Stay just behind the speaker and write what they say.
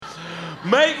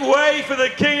Make way for the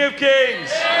King of Kings.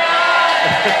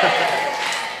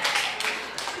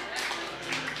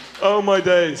 Oh, my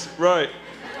days. Right.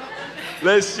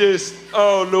 Let's just,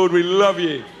 oh, Lord, we love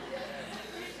you.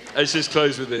 Let's just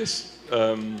close with this.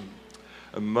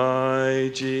 My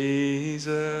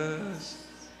Jesus,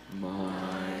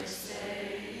 my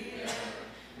Savior,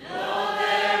 no,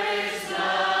 there is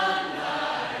none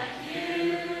like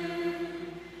you.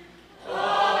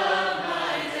 All of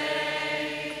my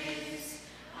days,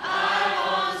 I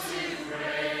want to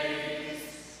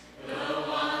praise the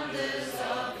wonders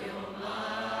of your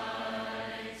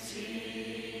mighty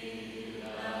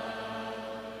love.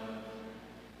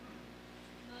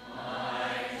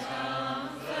 My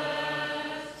comfort,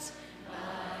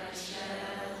 my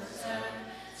shelter,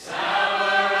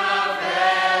 tower of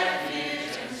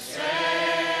refuge and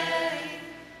strength.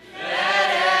 Let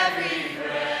every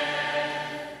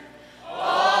breath,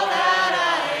 all that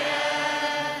I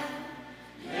am,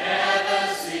 never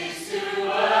cease to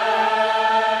worship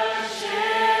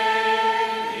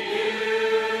you.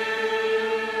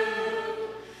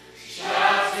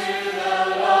 Shout to the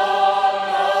Lord,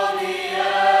 all the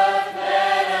earth,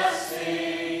 let us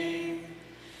sing.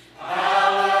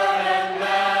 Power and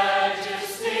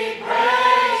majesty,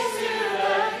 praise to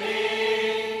the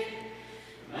King.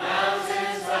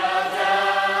 Mountains bow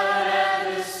down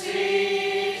and the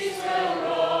seas will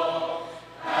roar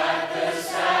at the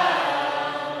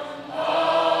sound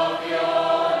of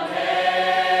your name.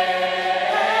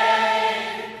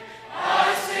 I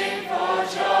sing for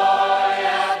joy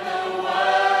at the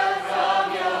work of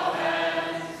your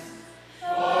hands.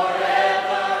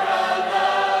 Forever I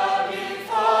love you,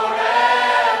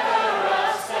 forever I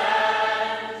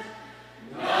stand.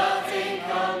 Nothing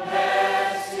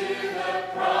compares to the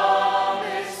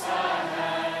promise I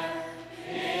have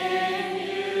in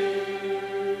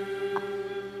you.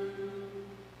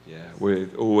 Yeah, we're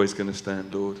always going to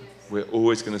stand, Lord. We're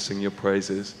always going to sing your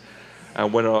praises.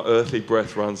 And when our earthly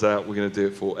breath runs out, we're going to do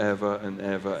it forever and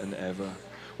ever and ever.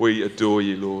 We adore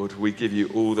you, Lord. We give you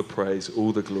all the praise,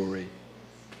 all the glory.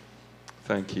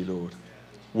 Thank you, Lord.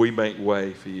 We make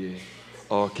way for you,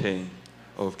 our King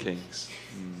of Kings.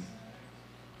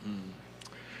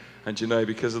 And you know,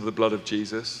 because of the blood of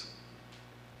Jesus,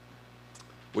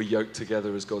 we're yoked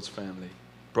together as God's family,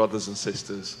 brothers and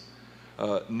sisters,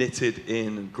 knitted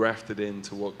in and grafted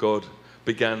into what God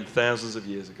began thousands of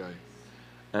years ago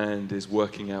and is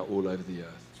working out all over the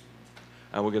earth.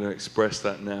 And we're going to express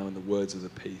that now in the words of the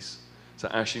peace. So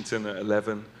Ashington at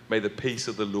 11, may the peace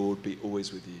of the Lord be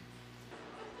always with you.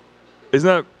 Isn't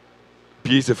that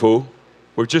beautiful?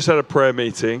 We've just had a prayer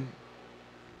meeting.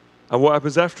 And what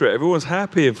happens after it? Everyone's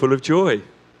happy and full of joy.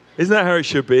 Isn't that how it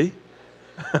should be?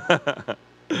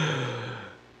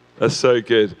 That's so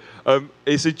good.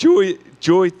 It's a joy,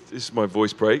 this is my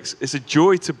voice breaks. It's a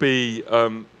joy to be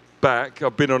back.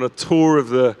 I've been on a tour of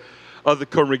the other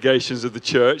congregations of the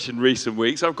church in recent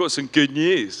weeks. I've got some good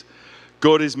news.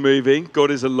 God is moving.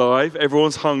 God is alive.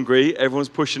 Everyone's hungry. Everyone's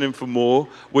pushing in for more.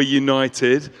 We're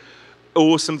united.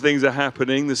 Awesome things are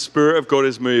happening. The Spirit of God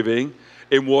is moving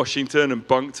in Washington and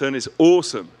Bunkton. It's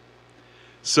awesome.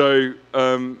 So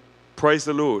praise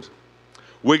the Lord.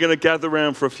 We're going to gather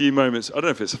around for a few moments. I don't know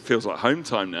if it feels like home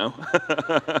time now.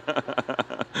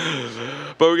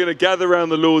 But we're going to gather around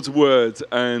the Lord's Word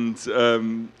and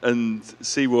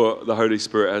see what the Holy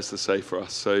Spirit has to say for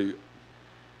us. So,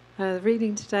 the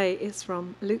reading today is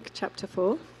from Luke chapter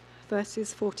 4,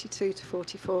 verses 42 to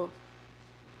 44.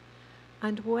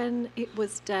 And when it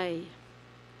was day,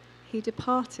 he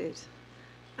departed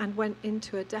and went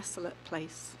into a desolate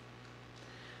place.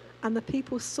 And the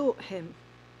people sought him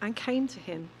and came to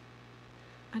him,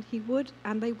 and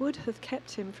they would have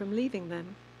kept him from leaving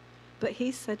them. But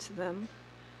he said to them,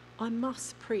 I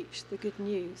must preach the good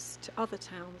news to other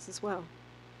towns as well.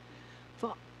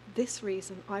 For this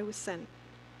reason I was sent.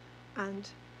 And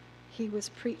he was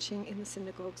preaching in the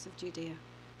synagogues of Judea.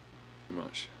 Very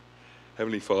much.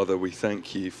 Heavenly Father, we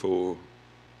thank you for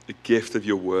the gift of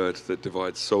your word that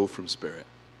divides soul from spirit.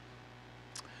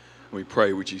 And we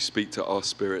pray, would you speak to our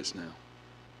spirits now?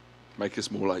 Make us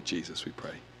more like Jesus, we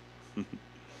pray.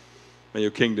 May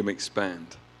your kingdom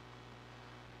expand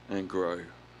and grow.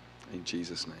 In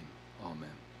Jesus' name, amen.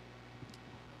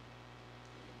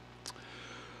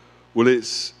 Well,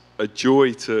 it's a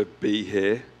joy to be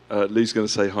here. Lou's going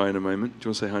to say hi in a moment. Do you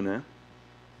want to say hi now?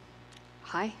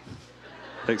 Hi.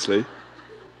 Thanks, Lou.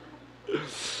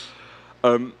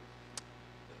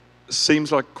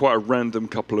 Seems like quite a random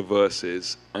couple of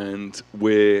verses, and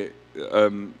we're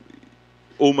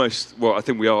almost, well, I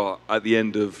think we are at the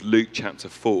end of Luke chapter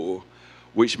 4,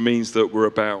 which means that we're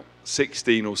about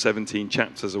 16 or 17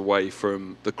 chapters away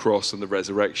from the cross and the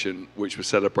resurrection, which we're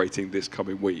celebrating this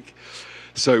coming week.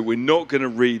 So we're not going to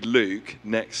read Luke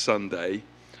next Sunday.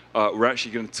 We're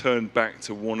actually going to turn back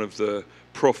to one of the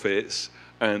prophets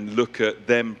and look at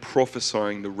them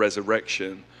prophesying the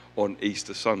resurrection on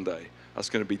Easter Sunday. That's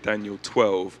going to be Daniel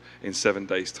 12 in 7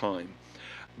 days' time.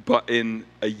 But in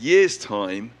a year's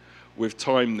time, we've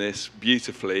timed this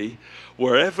beautifully.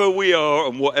 Wherever we are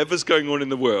and whatever's going on in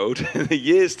the world, in a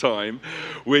year's time,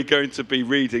 we're going to be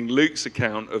reading Luke's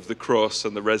account of the cross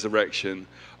and the resurrection,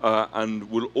 and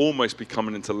we'll almost be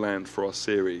coming into land for our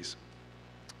series.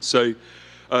 So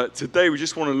today we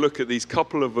just want to look at these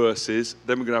couple of verses,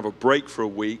 then we're going to have a break for a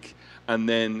week, and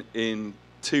then in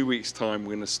 2 weeks' time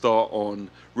we're going to start on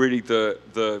really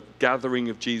the gathering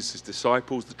of Jesus'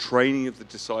 disciples, the training of the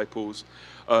disciples,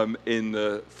 in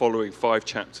the following 5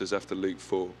 chapters after Luke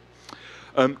 4.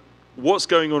 What's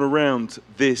going on around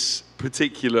these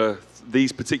particular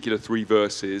 3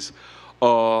 verses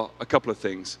are a couple of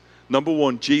things. Number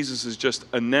one, Jesus has just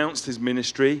announced his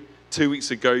ministry. 2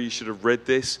 weeks ago, you should have read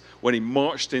this, when he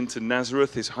marched into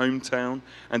Nazareth, his hometown,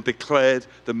 and declared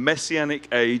the Messianic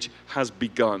age has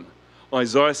begun.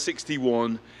 Isaiah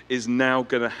 61 is now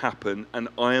going to happen, and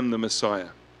I am the Messiah.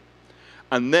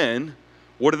 And then,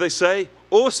 what do they say?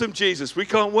 Awesome, Jesus, we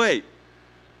can't wait.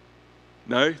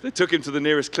 No, they took him to the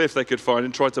nearest cliff they could find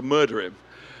and tried to murder him.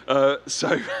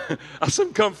 So that's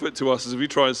some comfort to us as we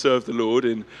try and serve the Lord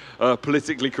in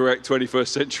politically correct 21st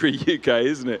century UK,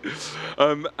 isn't it?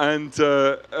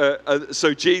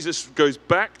 So Jesus goes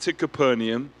back to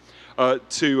Capernaum,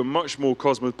 to a much more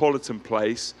cosmopolitan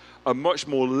place, a much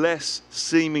more less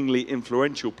seemingly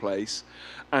influential place,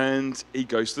 and he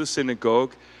goes to the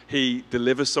synagogue. He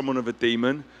delivers someone of a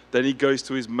demon. Then he goes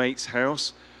to his mate's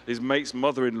house. His mate's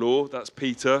mother-in-law, that's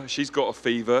Peter, she's got a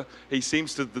fever. He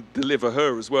seems to deliver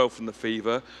her as well from the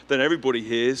fever. Then everybody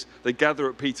hears. They gather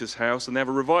at Peter's house and they have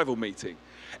a revival meeting.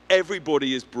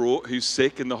 Everybody is brought who's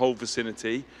sick in the whole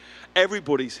vicinity.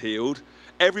 Everybody's healed.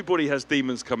 Everybody has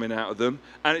demons coming out of them.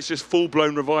 And it's just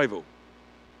full-blown revival.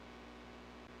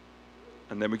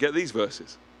 And then we get these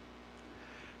verses.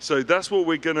 So that's what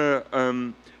we're going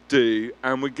to do.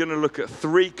 And we're going to look at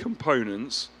 3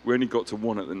 components. We only got to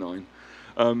 1 at the 9.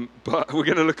 But we're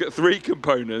going to look at 3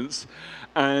 components,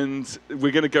 and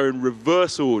we're going to go in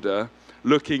reverse order,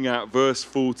 looking at verse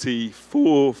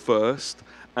 44 first,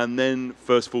 and then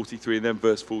verse 43, and then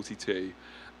verse 42,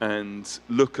 and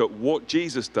look at what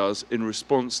Jesus does in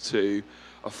response to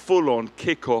a full-on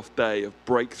kick-off day of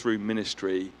breakthrough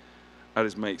ministry at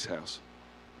his mate's house.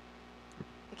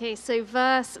 Okay, so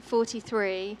verse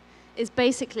 43 is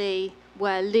basically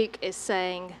where Luke is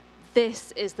saying,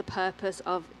 this is the purpose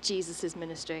of Jesus'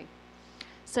 ministry.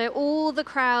 So all the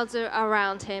crowds are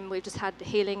around him. We've just had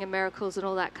healing and miracles and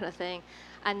all that kind of thing.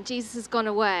 And Jesus has gone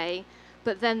away,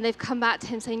 but then they've come back to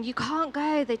him saying, you can't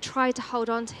go. They tried to hold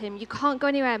on to him. You can't go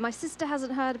anywhere. My sister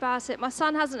hasn't heard about it. My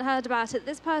son hasn't heard about it.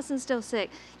 This person's still sick.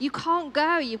 You can't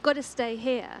go. You've got to stay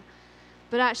here.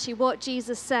 But actually what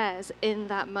Jesus says in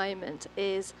that moment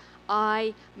is,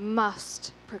 I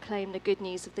must proclaim the good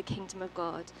news of the kingdom of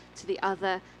God to the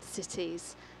other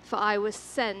cities, for I was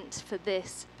sent for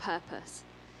this purpose.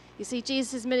 You see,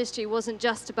 Jesus' ministry wasn't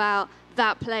just about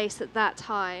that place at that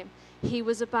time. He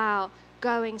was about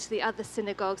going to the other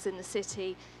synagogues in the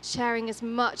city, sharing as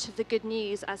much of the good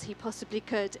news as he possibly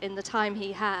could in the time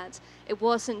he had. It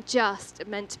wasn't just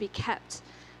meant to be kept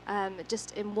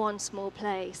just in one small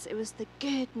place. It was the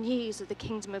good news of the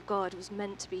kingdom of God was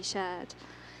meant to be shared.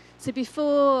 So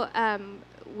before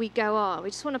we go on, we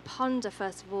just want to ponder,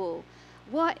 first of all,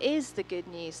 what is the good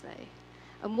news, though?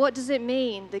 And what does it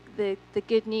mean, the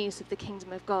good news of the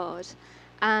kingdom of God?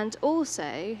 And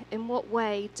also, in what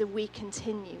way do we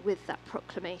continue with that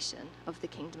proclamation of the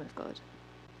kingdom of God?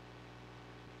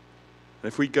 And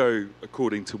if we go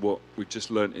according to what we've just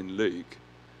learnt in Luke,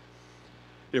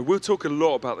 we'll talk a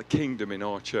lot about the kingdom in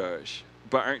our church.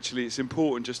 But actually, it's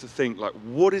important just to think, like,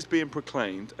 what is being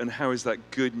proclaimed and how is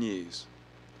that good news?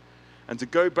 And to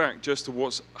go back just to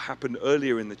what's happened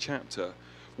earlier in the chapter,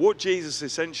 what Jesus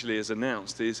essentially has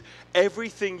announced is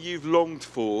everything you've longed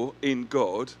for in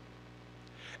God,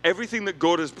 everything that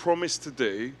God has promised to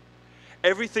do,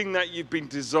 everything that you've been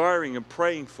desiring and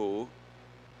praying for,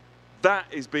 that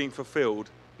is being fulfilled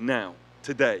now,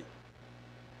 today.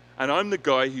 And I'm the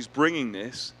guy who's bringing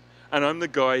this. And I'm the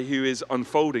guy who is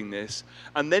unfolding this.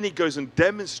 And then he goes and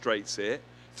demonstrates it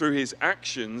through his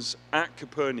actions at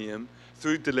Capernaum,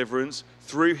 through deliverance,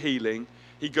 through healing.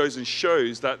 He goes and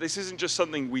shows that this isn't just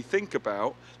something we think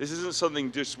about. This isn't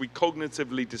something just we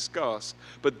cognitively discuss.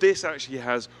 But this actually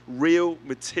has real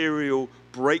material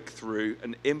breakthrough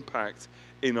and impact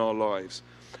in our lives.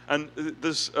 And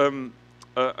there's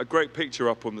a great picture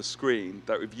up on the screen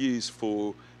that we've used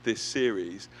for this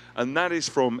series, and that is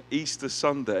from Easter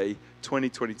Sunday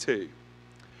 2022.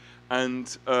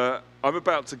 And I'm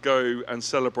about to go and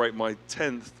celebrate my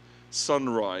 10th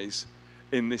sunrise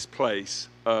in this place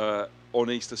on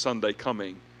Easter Sunday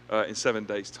coming in 7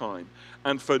 days' time.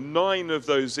 And for 8 of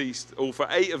those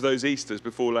Easters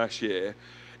before last year,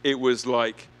 it was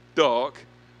like dark,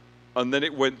 and then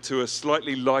it went to a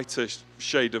slightly lighter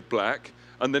shade of black,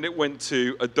 and then it went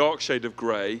to a dark shade of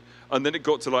grey, and then it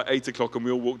got to like 8 o'clock and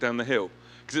we all walked down the hill.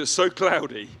 Because it was so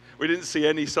cloudy, we didn't see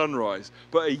any sunrise.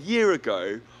 But a year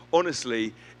ago,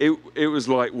 honestly, it was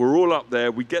like we're all up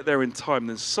there, we get there in time,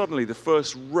 then suddenly the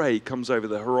first ray comes over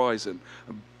the horizon,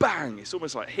 and bang, it's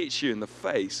almost like hits you in the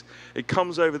face. It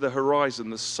comes over the horizon,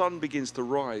 the sun begins to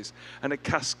rise, and it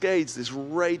cascades this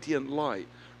radiant light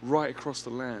right across the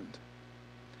land.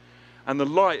 And the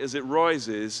light, as it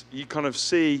rises, you kind of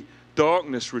see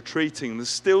darkness retreating. There's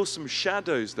still some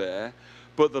shadows there,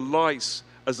 but the lights,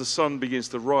 as the sun begins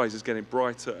to rise, is getting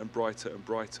brighter and brighter and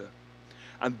brighter.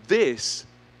 And this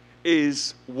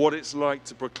is what it's like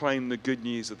to proclaim the good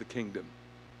news of the kingdom.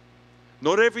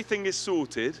 Not everything is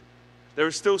sorted. There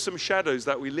are still some shadows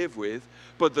that we live with,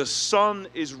 but the sun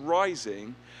is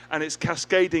rising and it's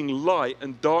cascading light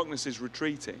and darkness is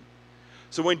retreating.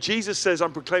 So when Jesus says,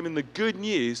 I'm proclaiming the good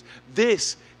news,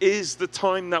 this is the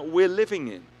time that we're living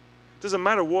in. It doesn't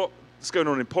matter what's going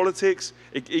on in politics,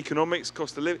 economics,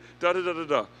 cost of living,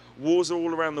 wars are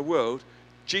all around the world.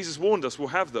 Jesus warned us we'll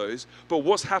have those, but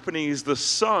what's happening is the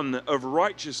sun of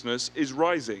righteousness is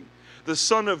rising. The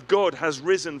Son of God has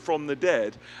risen from the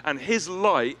dead, and his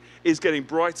light is getting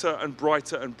brighter and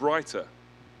brighter and brighter.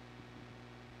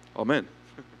 Amen.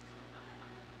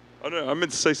 I don't know, I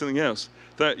meant to say something else.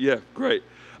 Yeah, great.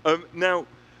 Now,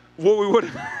 what we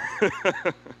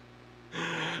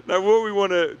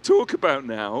want to talk about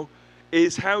now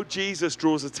is how Jesus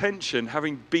draws attention,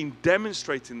 having been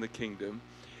demonstrating the kingdom.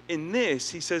 In this,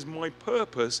 he says, my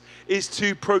purpose is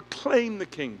to proclaim the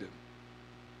kingdom.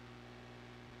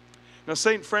 Now,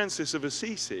 St. Francis of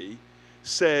Assisi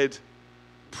said,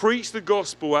 preach the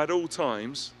gospel at all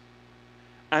times,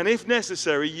 and if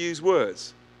necessary, use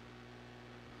words.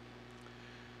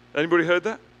 Anybody heard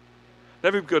that?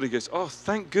 Everybody goes, oh,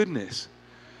 thank goodness.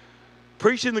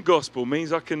 Preaching the gospel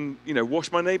means I can,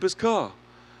 wash my neighbor's car,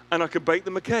 and I can bake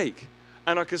them a cake,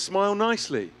 and I can smile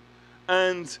nicely,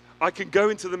 and I can go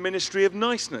into the ministry of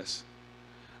niceness.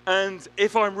 And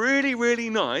if I'm really, really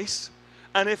nice,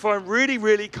 and if I'm really,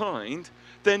 really kind,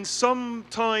 then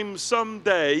sometime,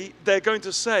 someday, they're going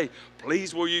to say,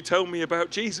 please, will you tell me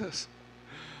about Jesus?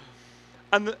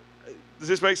 And does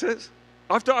this make sense?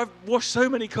 I've washed so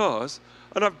many cars,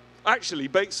 and I've actually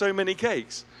baked so many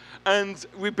cakes. And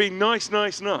we've been nice,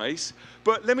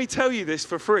 but let me tell you this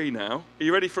for free now. Are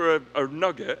you ready for a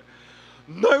nugget?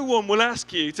 No one will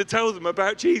ask you to tell them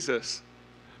about Jesus.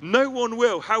 No one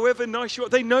will, however nice you are.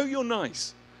 They know you're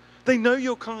nice. They know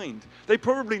you're kind. They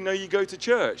probably know you go to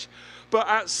church. But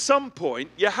at some point,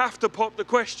 you have to pop the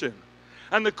question.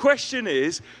 And the question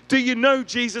is, do you know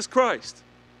Jesus Christ?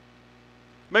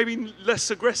 Maybe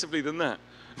less aggressively than that.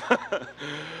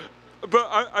 But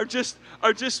I just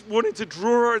wanted to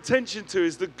draw our attention to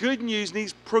is the good news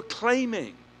needs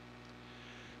proclaiming.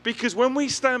 Because when we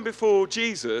stand before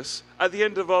Jesus at the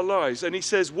end of our lives and he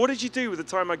says, what did you do with the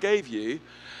time I gave you?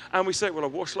 And we say, well, I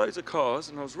washed loads of cars,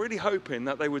 and I was really hoping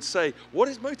that they would say, what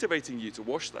is motivating you to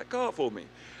wash that car for me?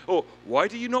 Or why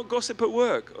do you not gossip at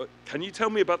work? Or, can you tell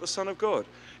me about the Son of God?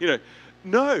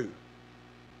 No.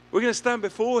 We're going to stand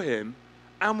before him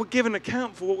and we'll give an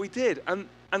account for what we did.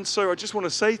 And so I just want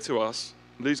to say to us,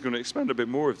 Lou's going to expand a bit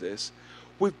more of this,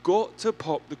 we've got to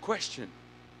pop the question.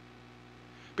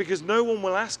 Because no one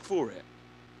will ask for it.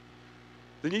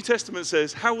 The New Testament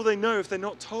says, how will they know if they're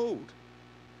not told?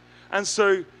 And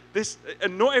so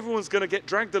and not everyone's going to get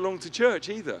dragged along to church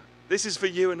either. This is for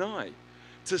you and I.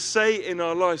 To say in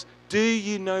our lives, do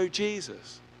you know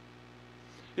Jesus?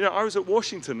 I was at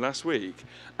Washington last week,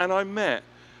 and I met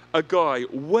a guy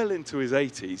well into his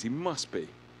 80s, he must be.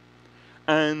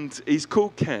 And he's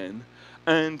called Ken,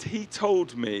 and he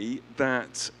told me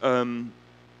that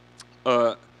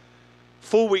 4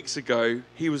 weeks ago,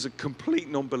 he was a complete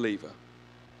non-believer.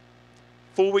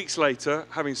 4 weeks later,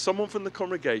 having someone from the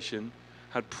congregation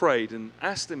had prayed and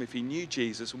asked him if he knew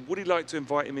Jesus and would he like to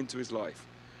invite him into his life.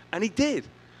 And he did.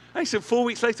 And he said, 4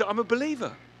 weeks later, I'm a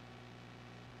believer.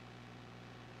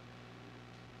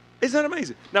 Isn't that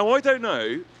amazing? Now, I don't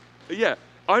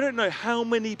know how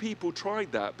many people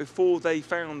tried that before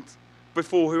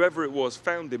whoever it was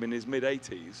found him in his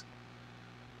mid-80s.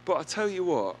 But I tell you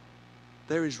what,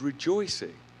 there is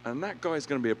rejoicing. And that guy is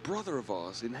going to be a brother of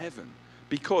ours in heaven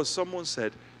because someone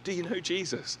said, do you know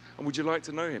Jesus? And would you like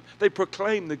to know him? They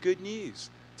proclaim the good news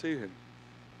to him.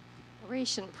 I really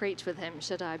shouldn't preach with him,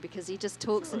 should I? Because he just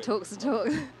talks and talks and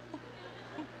talks.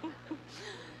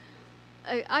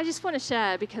 I just want to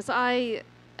share because I'd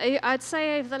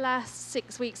say over the last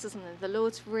 6 weeks or something, the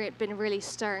Lord's been really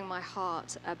stirring my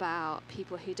heart about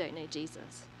people who don't know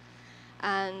Jesus.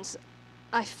 And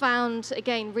I found,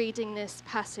 again, reading this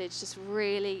passage just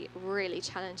really, really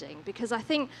challenging because I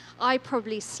think I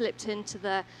probably slipped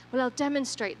into I'll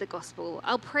demonstrate the gospel.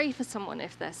 I'll pray for someone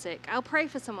if they're sick. I'll pray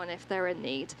for someone if they're in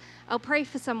need. I'll pray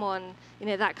for someone,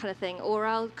 that kind of thing. Or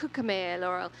I'll cook a meal.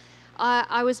 Or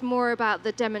I was more about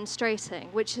the demonstrating,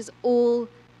 which is all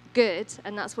good,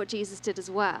 and that's what Jesus did as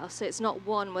well. So it's not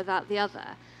one without the other.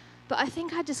 But I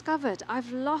think I discovered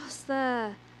I've lost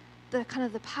the kind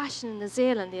of the passion and the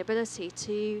zeal and the ability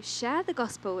to share the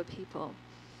gospel with people.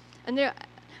 And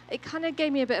it kind of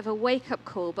gave me a bit of a wake-up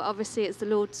call, but obviously it's the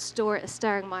Lord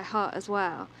stirring my heart as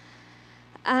well.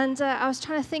 And I was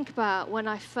trying to think about when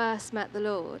I first met the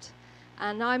Lord.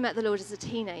 And I met the Lord as a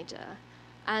teenager.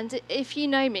 And if you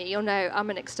know me, you'll know I'm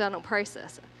an external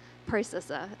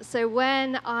processor. So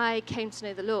when I came to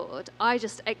know the Lord, I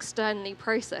just externally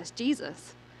processed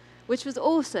Jesus, which was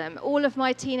awesome. All of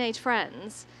my teenage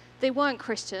friends, they weren't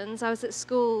Christians. I was at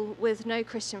school with no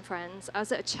Christian friends. I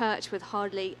was at a church with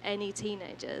hardly any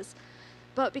teenagers.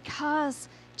 But because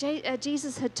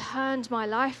Jesus had turned my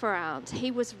life around, he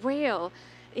was real.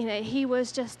 He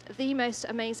was just the most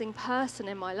amazing person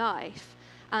in my life.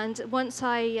 And once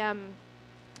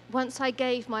I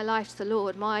gave my life to the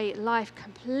Lord, my life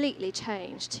completely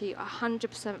changed to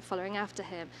 100% following after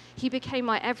him. He became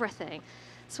my everything.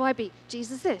 So I'd be,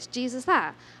 Jesus this, Jesus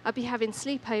that. I'd be having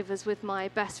sleepovers with my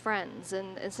best friends,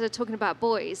 and instead of talking about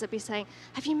boys, I'd be saying,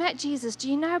 have you met Jesus? Do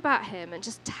you know about him? And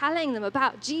just telling them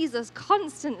about Jesus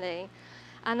constantly.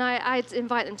 And I'd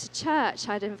invite them to church.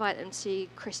 I'd invite them to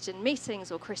Christian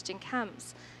meetings or Christian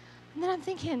camps. And then I'm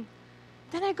thinking,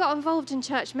 then I got involved in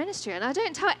church ministry, and I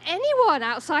don't tell anyone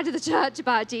outside of the church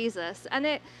about Jesus. And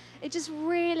it just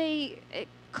really, it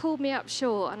called me up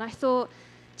short. And I thought,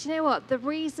 do you know what? The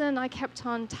reason I kept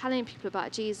on telling people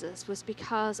about Jesus was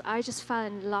because I just fell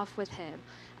in love with him.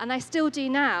 And I still do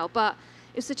now, but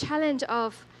it's a challenge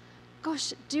of,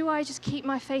 gosh, do I just keep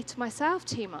my faith to myself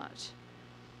too much?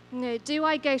 Do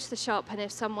I go to the shop, and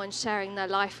if someone's sharing their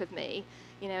life with me,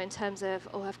 in terms of,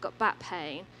 oh, I've got back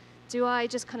pain, do I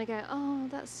just kind of go, oh,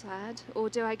 that's sad? Or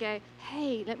do I go,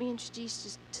 hey, let me introduce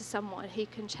you to someone who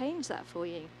can change that for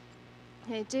you?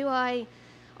 Do I,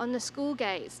 on the school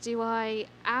gates, do I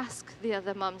ask the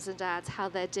other mums and dads how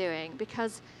they're doing?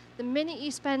 Because the minute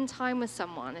you spend time with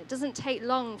someone, it doesn't take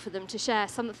long for them to share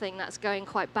something that's going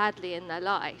quite badly in their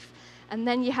life. And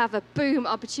then you have a boom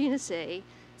opportunity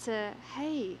to,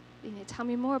 hey, tell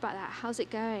me more about that. How's it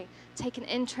going? Take an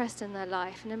interest in their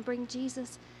life and then bring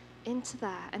Jesus into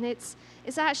that. And it's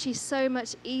actually so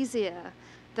much easier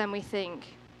than we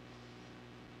think.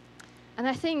 And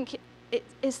I think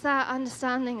it's that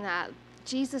understanding that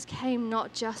Jesus came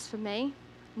not just for me,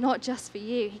 not just for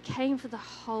you. He came for the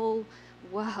whole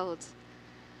world.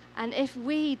 And if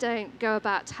we don't go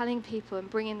about telling people and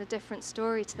bringing the different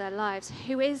story to their lives,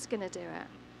 who is going to do it?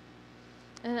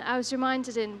 And I was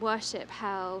reminded in worship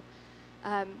how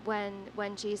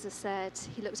when Jesus said,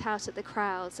 he looked out at the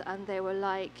crowds and they were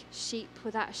like sheep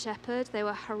without a shepherd. They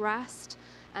were harassed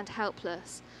and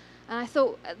helpless. And I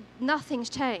thought, nothing's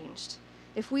changed.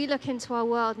 If we look into our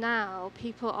world now,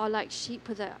 people are like sheep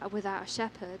without a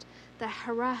shepherd. They're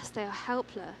harassed, they are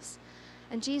helpless.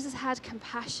 And Jesus had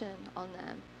compassion on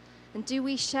them. And do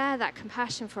we share that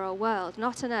compassion for our world?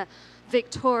 Not in a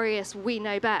victorious, we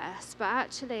know best, but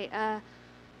actually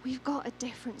we've got a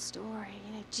different story.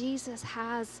 Jesus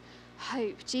has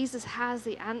hope. Jesus has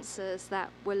the answers that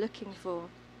we're looking for.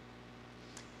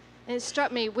 And it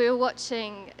struck me, we were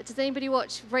watching, does anybody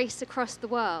watch Race Across the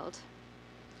World?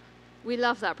 We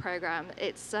love that program.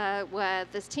 It's where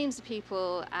there's teams of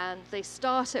people and they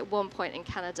start at one point in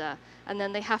Canada and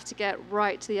then they have to get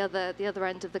right to the other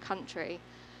end of the country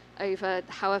over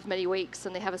however many weeks,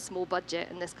 and they have a small budget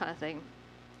and this kind of thing.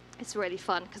 It's really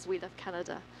fun because we love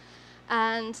Canada.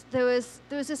 And there was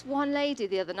this one lady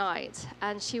the other night,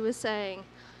 and she was saying,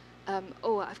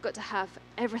 I've got to have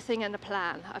everything in a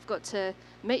plan. I've got to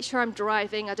make sure I'm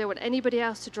driving. I don't want anybody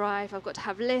else to drive. I've got to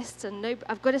have lists, and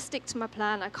I've got to stick to my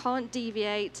plan. I can't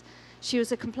deviate. She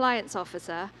was a compliance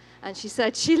officer, and she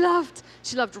said she loved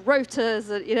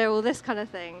rotas and all this kind of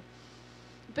thing.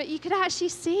 But you could actually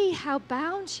see how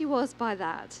bound she was by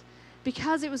that,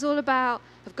 because it was all about,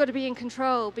 I've got to be in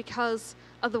control because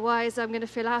Otherwise, I'm going to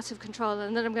feel out of control,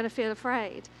 and then I'm going to feel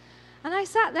afraid. And I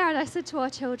sat there and I said to our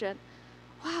children,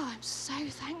 wow, I'm so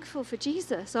thankful for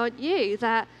Jesus, aren't you?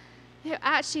 That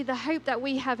actually the hope that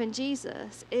we have in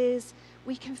Jesus is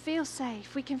we can feel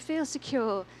safe, we can feel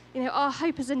secure. Our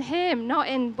hope is in him, not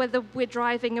in whether we're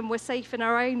driving and we're safe in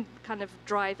our own kind of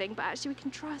driving, but actually we can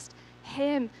trust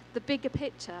him, the bigger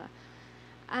picture.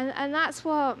 And that's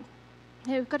what,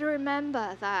 we've got to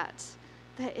remember, that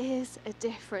there is a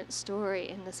different story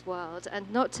in this world,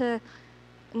 and not to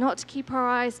keep our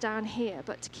eyes down here,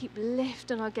 but to keep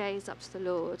lifting our gaze up to the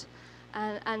Lord,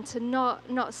 and to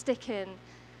not stick in,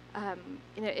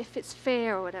 if it's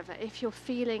fear or whatever, if you're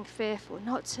feeling fearful,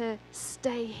 not to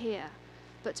stay here,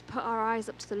 but to put our eyes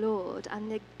up to the Lord.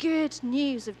 And the good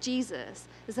news of Jesus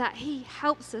is that he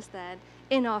helps us then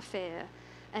in our fear,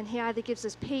 and he either gives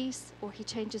us peace, or he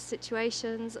changes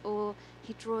situations, or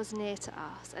he draws near to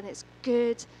us. And it's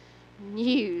good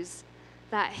news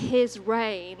that his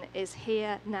reign is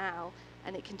here now,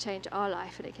 and it can change our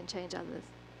life and it can change others.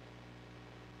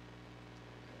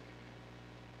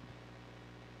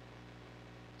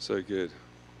 So good.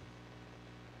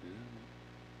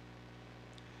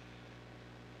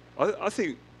 I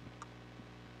think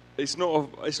it's not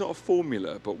a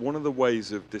formula, but one of the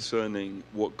ways of discerning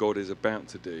what God is about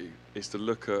to do is to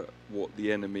look at what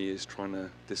the enemy is trying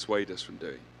to dissuade us from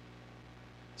doing.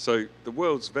 So the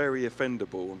world's very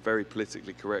offendable and very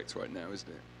politically correct right now, isn't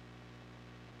it?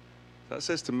 That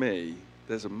says to me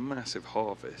there's a massive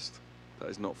harvest that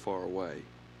is not far away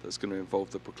that's going to involve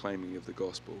the proclaiming of the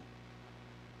gospel.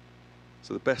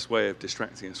 So the best way of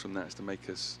distracting us from that is to make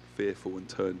us fearful and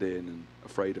turned in and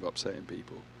afraid of upsetting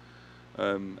people.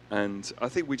 And I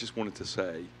think we just wanted to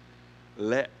say,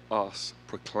 let us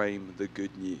proclaim the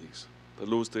good news. The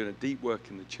Lord's doing a deep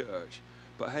work in the church,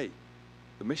 but hey,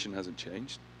 the mission hasn't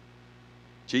changed.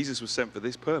 Jesus was sent for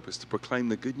this purpose, to proclaim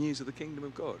the good news of the kingdom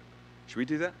of God. Should we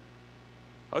do that?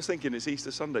 I was thinking it's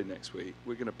Easter Sunday next week.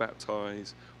 We're going to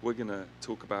baptize. We're going to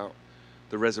talk about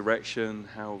the resurrection,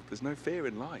 how there's no fear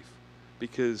in life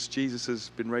because Jesus has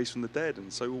been raised from the dead,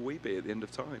 and so will we be at the end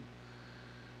of time.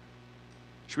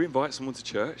 Should we invite someone to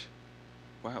church?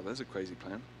 Wow, there's a crazy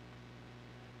plan.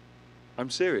 I'm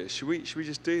serious. Should we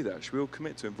just do that? Should we all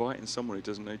commit to inviting someone who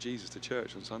doesn't know Jesus to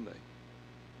church on Sunday?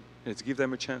 To give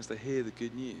them a chance to hear the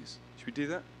good news. Should we do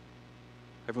that?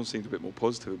 Everyone seemed a bit more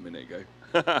positive a minute ago.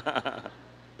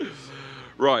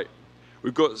 Right.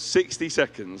 We've got 60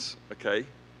 seconds, okay?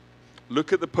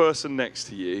 Look at the person next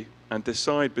to you and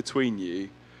decide between you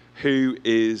who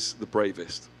is the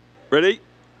bravest. Ready?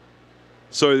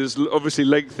 So there's obviously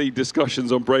lengthy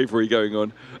discussions on bravery going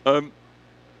on.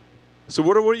 So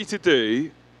what I want you to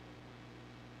do,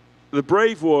 the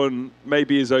brave one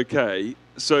maybe is okay.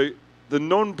 So the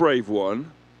non-brave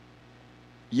one,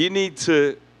 you need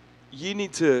to,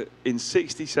 in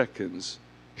 60 seconds,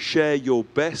 share your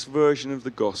best version of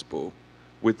the gospel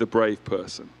with the brave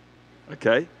person,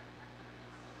 okay?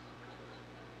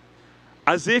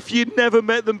 As if you'd never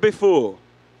met them before.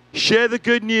 Share the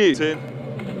good news.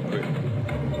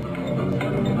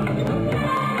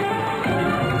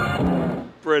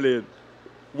 Brilliant.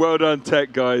 Well done,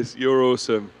 tech guys. You're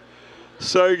awesome.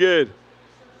 So good.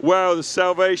 Wow, the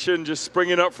salvation just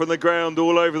springing up from the ground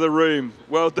all over the room.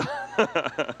 Well done.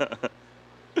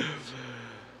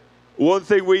 One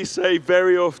thing we say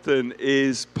very often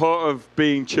is part of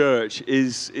being church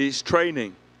is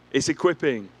training. It's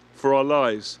equipping for our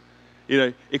lives.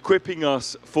 Equipping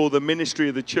us for the ministry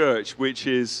of the church, which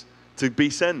is to be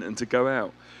sent and to go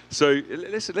out. So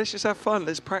listen, let's just have fun.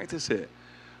 Let's practice it.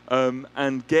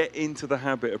 And get into the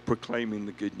habit of proclaiming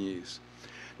the good news.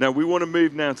 Now, we want to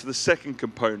move now to the second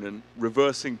component,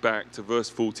 reversing back to verse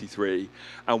 43.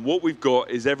 And what we've got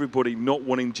is everybody not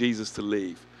wanting Jesus to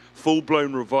leave.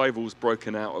 Full-blown revivals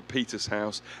broken out at Peter's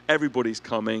house. Everybody's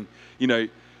coming.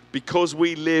 Because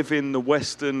we live in the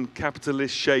Western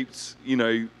capitalist-shaped,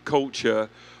 culture,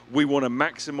 we want to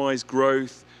maximize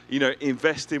growth,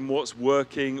 invest in what's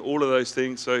working, all of those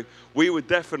things. So we would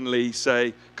definitely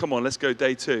say, come on, let's go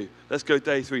day 2. Let's go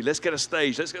day 3. Let's get a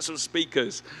stage. Let's get some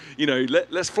speakers.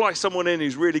 Let's fly someone in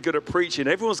who's really good at preaching.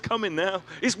 Everyone's coming now.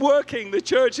 It's working. The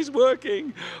church is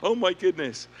working. Oh, my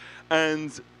goodness.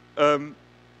 And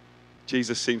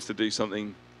Jesus seems to do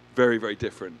something very, very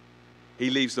different. He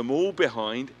leaves them all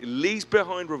behind. He leaves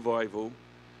behind revival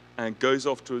and goes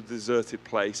off to a deserted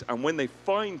place. And when they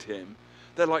find him,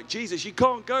 they're like, Jesus, you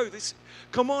can't go.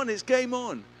 Come on, it's game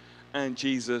on. And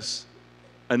Jesus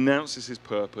announces his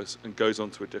purpose and goes on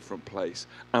to a different place.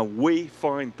 And we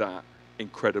find that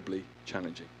incredibly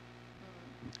challenging.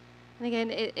 And again,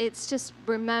 it's just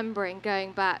remembering,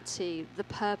 going back to the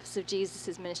purpose of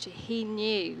Jesus' ministry. He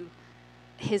knew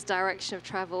his direction of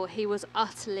travel. He was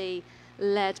utterly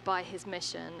led by his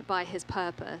mission, by his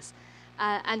purpose.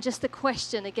 And just the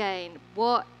question again,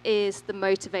 what is the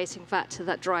motivating factor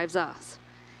that drives us?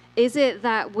 Is it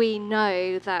that we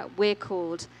know that we're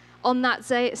called on that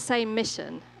same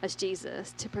mission as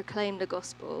Jesus to proclaim the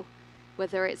gospel,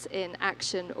 whether it's in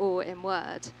action or in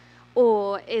word?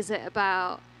 Or is it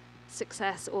about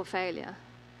success or failure?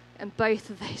 And both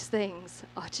of those things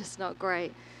are just not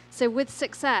great. So with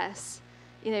success,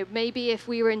 maybe if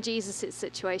we were in Jesus'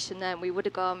 situation then, we would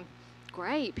have gone,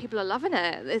 great, people are loving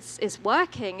it. It's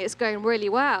working. It's going really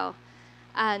well.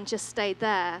 And just stayed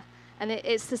there. And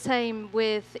it's the same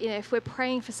with, if we're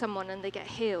praying for someone and they get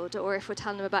healed, or if we're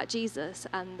telling them about Jesus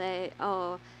and they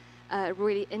are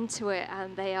really into it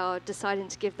and they are deciding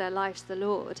to give their life to the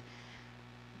Lord,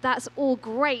 that's all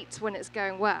great when it's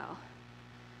going well.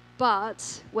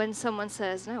 But when someone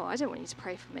says, no, I don't want you to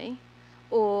pray for me,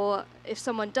 or if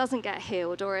someone doesn't get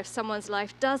healed, or if someone's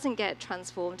life doesn't get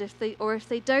transformed, if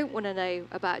they don't want to know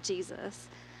about Jesus,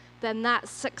 then that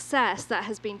success that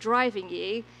has been driving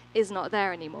you is not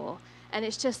there anymore. And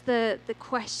it's just the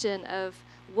question of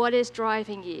what is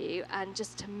driving you, and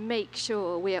just to make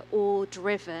sure we are all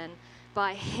driven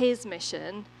by his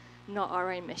mission, not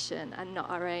our own mission and not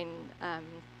our own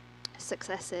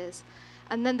successes.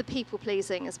 And then the people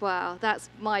pleasing as well. That's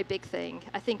my big thing.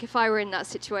 I think if I were in that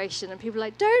situation and people were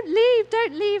like, don't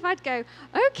leave, I'd go,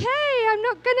 okay, I'm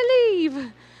not going to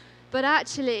leave. But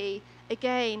actually,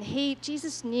 again,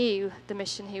 Jesus knew the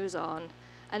mission he was on.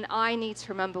 And I need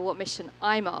to remember what mission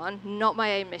I'm on, not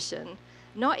my own mission.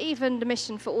 Not even the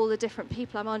mission for all the different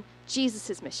people. I'm on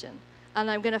Jesus' mission.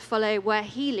 And I'm going to follow where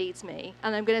he leads me.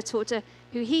 And I'm going to talk to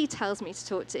who he tells me to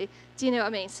talk to. Do you know what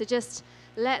I mean? So just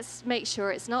let's make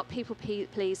sure it's not people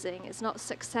pleasing, it's not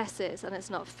successes, and it's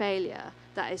not failure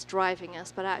that is driving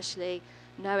us, but actually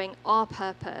knowing our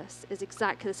purpose is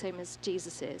exactly the same as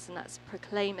Jesus is, and that's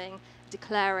proclaiming,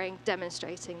 declaring,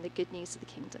 demonstrating the good news of the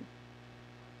kingdom.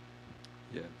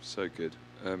 Yeah, so good.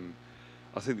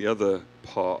 I think the other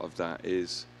part of that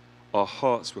is our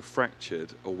hearts were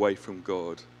fractured away from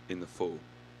God in the fall,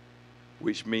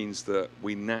 which means that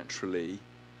we naturally,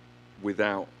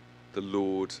 without the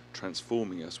Lord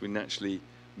transforming us, we naturally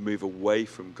move away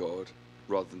from God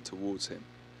rather than towards him.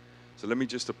 So let me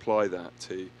just apply that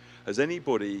to, has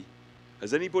anybody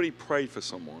prayed for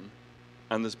someone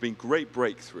and there's been great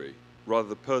breakthrough, rather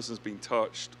the person's been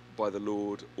touched by the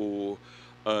Lord, or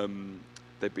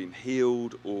they've been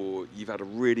healed, or you've had a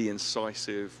really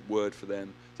incisive word for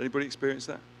them? Has anybody experienced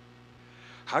that?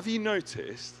 Have you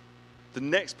noticed the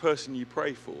next person you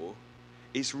pray for,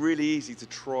 it's really easy to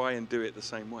try and do it the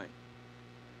same way?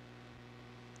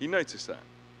 You notice that?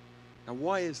 Now,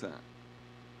 why is that?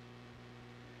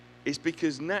 It's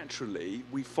because naturally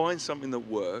we find something that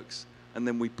works and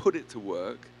then we put it to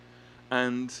work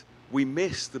and we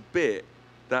miss the bit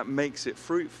that makes it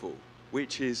fruitful,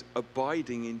 which is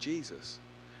abiding in Jesus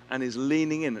and is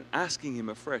leaning in and asking him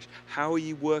afresh, how are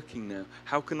you working now?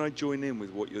 How can I join in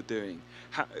with what you're doing?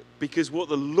 Because what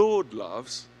the Lord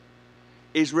loves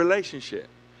is relationship.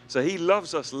 So he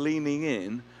loves us leaning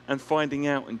in and finding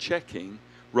out and checking,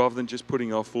 rather than just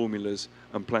putting our formulas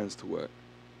and plans to work.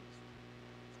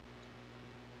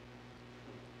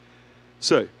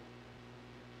 So,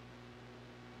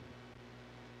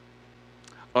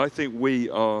 I think we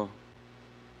are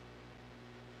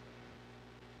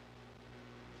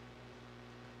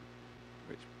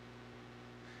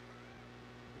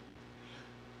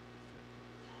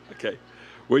okay.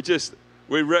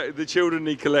 The children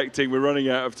need collecting. We're running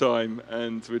out of time,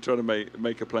 and we're trying to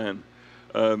make a plan.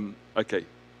 Okay.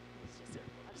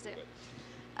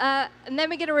 And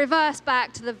then we're going to reverse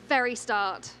back to the very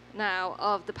start now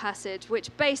of the passage,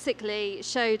 which basically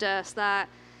showed us that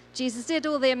Jesus did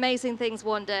all the amazing things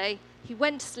one day. He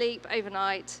went to sleep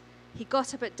overnight. He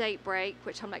got up at daybreak,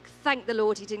 which I'm like, thank the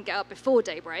Lord he didn't get up before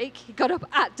daybreak. He got up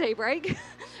at daybreak,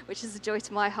 which is a joy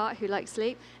to my heart who likes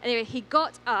sleep. Anyway, he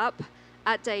got up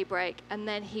at daybreak, and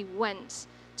then he went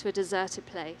to a deserted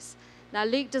place. Now,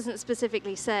 Luke doesn't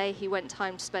specifically say he went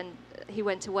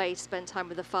away to spend time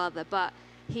with the Father, but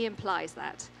he implies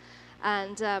that.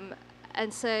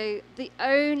 And so the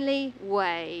only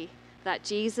way that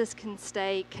Jesus can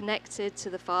stay connected to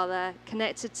the Father,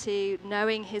 connected to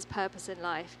knowing his purpose in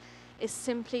life, is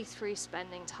simply through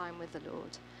spending time with the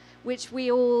Lord, which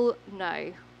we all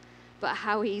know, but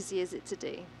how easy is it to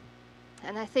do?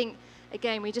 And I think,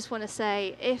 again, we just want to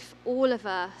say, if all of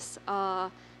us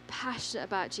are passionate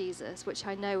about Jesus, which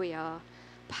I know we are,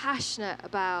 passionate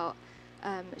about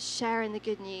sharing the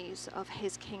good news of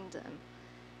his kingdom,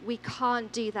 we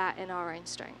can't do that in our own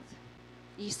strength.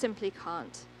 You simply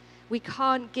can't. We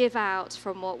can't give out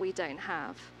from what we don't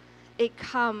have. It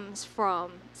comes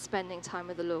from spending time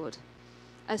with the Lord.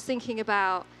 I was thinking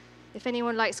about, if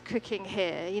anyone likes cooking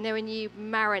here, you know, when you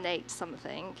marinate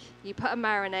something, you put a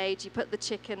marinade, you put the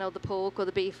chicken or the pork or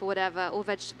the beef or whatever, or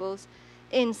vegetables,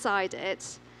 inside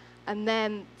it, and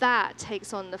then that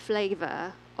takes on the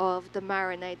flavor of the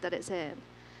marinade that it's in.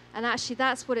 And actually,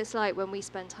 that's what it's like when we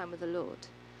spend time with the Lord.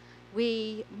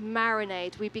 We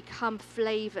marinate, we become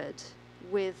flavored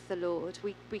with the Lord.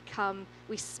 We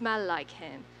smell like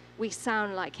him, we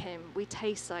sound like him, we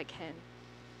taste like him.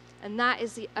 And that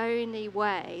is the only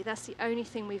way, that's the only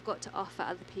thing we've got to offer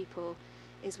other people,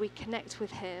 is we connect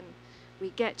with him, we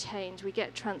get changed, we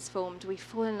get transformed, we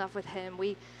fall in love with him,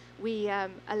 we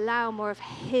allow more of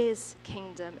his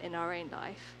kingdom in our own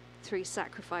life through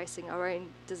sacrificing our own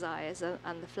desires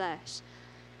and the flesh,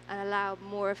 and allow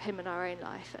more of him in our own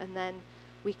life. And then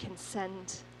we can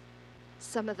send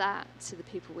some of that to the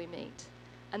people we meet.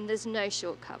 And there's no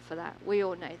shortcut for that. We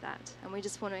all know that. And we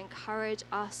just want to encourage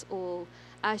us all,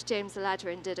 as James the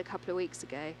Ladron did a couple of weeks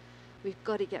ago, we've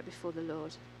got to get before the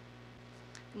Lord.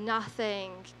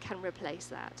 Nothing can replace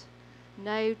that.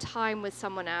 No time with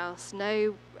someone else,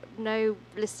 no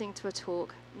listening to a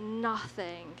talk,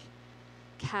 nothing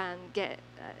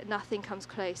comes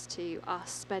close to us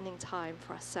spending time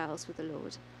for ourselves with the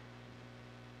Lord.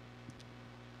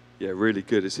 Yeah, really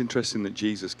good. It's interesting that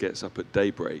Jesus gets up at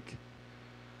daybreak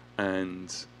and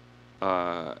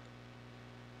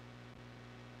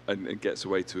gets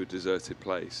away to a deserted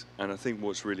place. And I think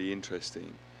what's really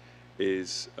interesting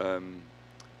is I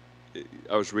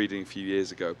was reading a few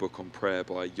years ago a book on prayer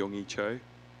by Yonggi Cho.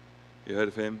 You heard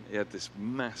of him? He had this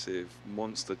massive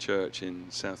monster church in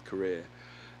South Korea.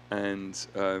 And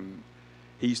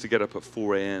he used to get up at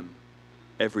 4 a.m.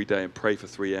 every day and pray for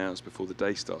 3 hours before the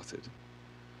day started.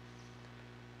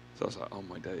 So I was like, oh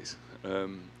my days.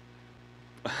 Well,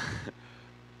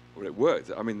 it worked.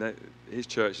 I mean, his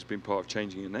church has been part of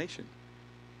changing a nation.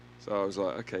 So I was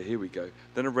like, okay, here we go.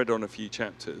 Then I read on a few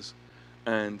chapters,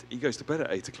 and he goes to bed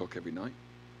at 8 o'clock every night.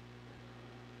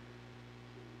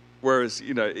 Whereas,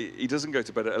 you know, he doesn't go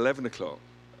to bed at 11 o'clock.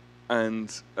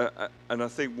 And I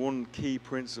think one key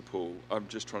principle I'm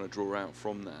just trying to draw out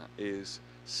from that is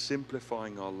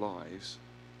simplifying our lives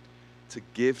to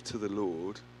give to the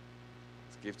Lord, to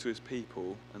give to his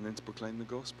people, and then to proclaim the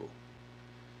gospel.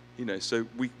 You know, so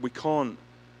we can't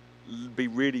be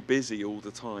really busy all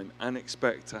the time and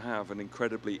expect to have an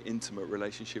incredibly intimate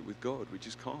relationship with God. We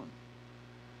just can't.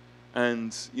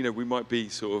 And, you know, we might be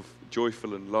sort of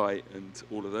joyful and light and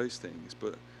all of those things,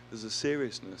 but there's a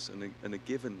seriousness and a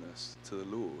givenness to the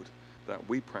Lord that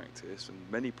we practice, and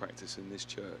many practice in this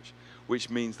church, which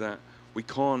means that we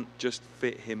can't just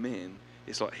fit him in.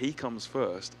 It's like he comes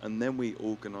first, and then we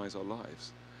organize our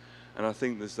lives. And I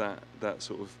think there's that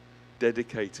sort of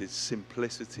dedicated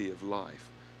simplicity of life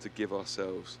to give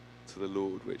ourselves to the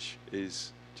Lord, which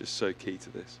is just so key to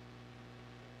this.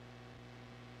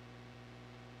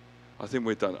 I think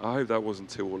we're done. I hope that wasn't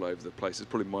too all over the place. It's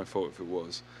probably my fault if it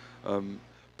was.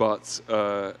 But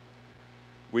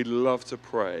we'd love to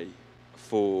pray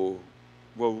for,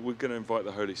 well, we're going to invite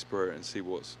the Holy Spirit and see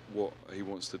what he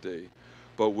wants to do.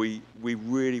 But we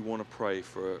really want to pray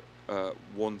for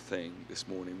one thing this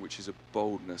morning, which is a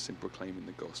boldness in proclaiming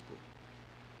the gospel.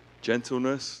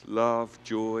 Gentleness, love,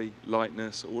 joy,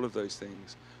 lightness, all of those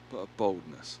things, but a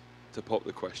boldness to pop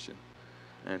the question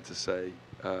and to say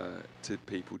to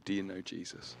people, do you know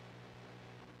Jesus?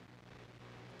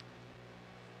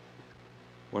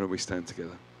 Why don't we stand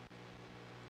together?